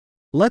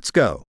Let's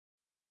go.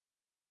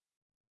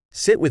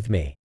 Sit with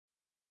me.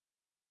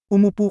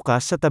 Umupo ka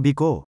sa tabi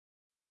ko.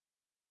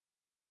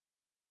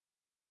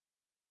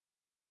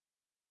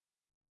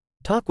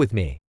 Talk with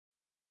me.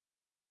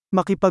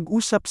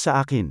 Makipag-usap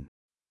sa akin.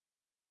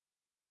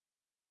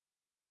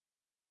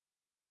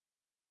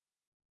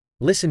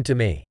 Listen to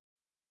me.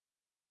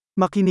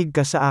 Makinig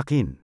ka sa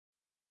akin.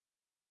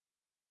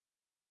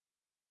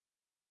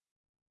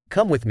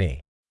 Come with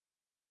me.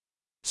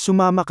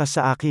 Sumama ka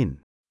sa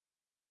akin.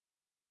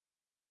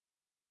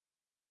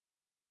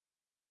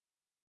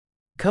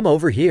 Come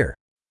over here.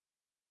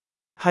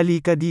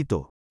 Halika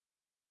dito.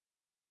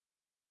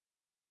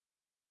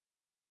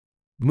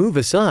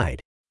 Move aside.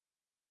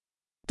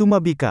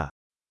 Tumabi ka.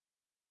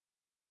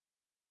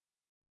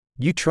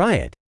 You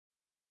try it.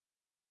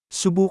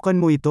 Subukan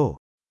mo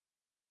ito.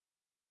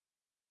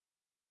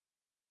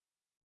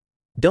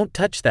 Don't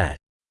touch that.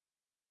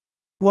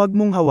 Huwag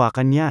mong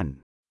hawakan yan.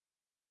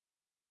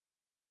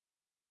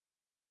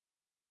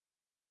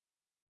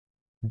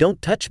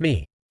 Don't touch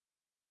me.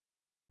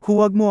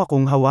 Huwag mo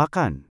akong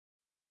hawakan.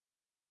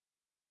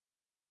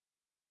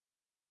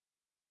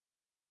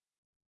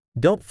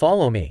 Don't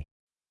follow me.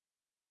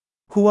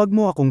 Huwag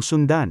mo akong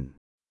sundan.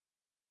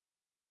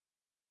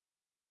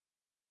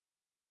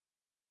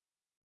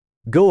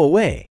 Go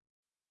away.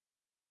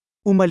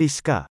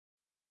 Umalis ka.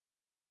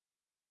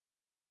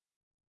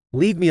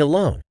 Leave me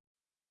alone.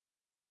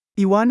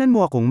 Iwanan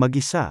mo akong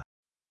mag-isa.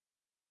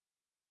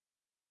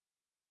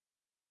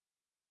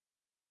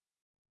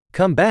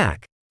 Come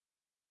back.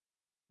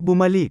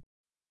 Bumalik.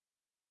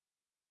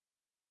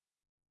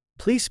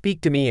 Please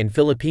speak to me in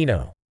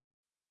Filipino.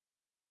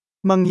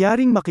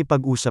 Mangyaring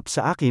makipag-usap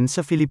sa akin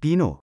sa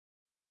Filipino.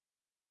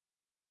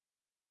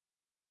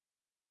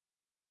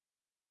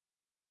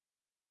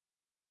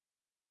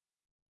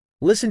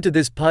 Listen to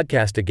this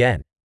podcast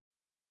again.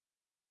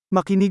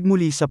 Makinig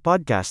muli sa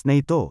podcast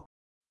na ito.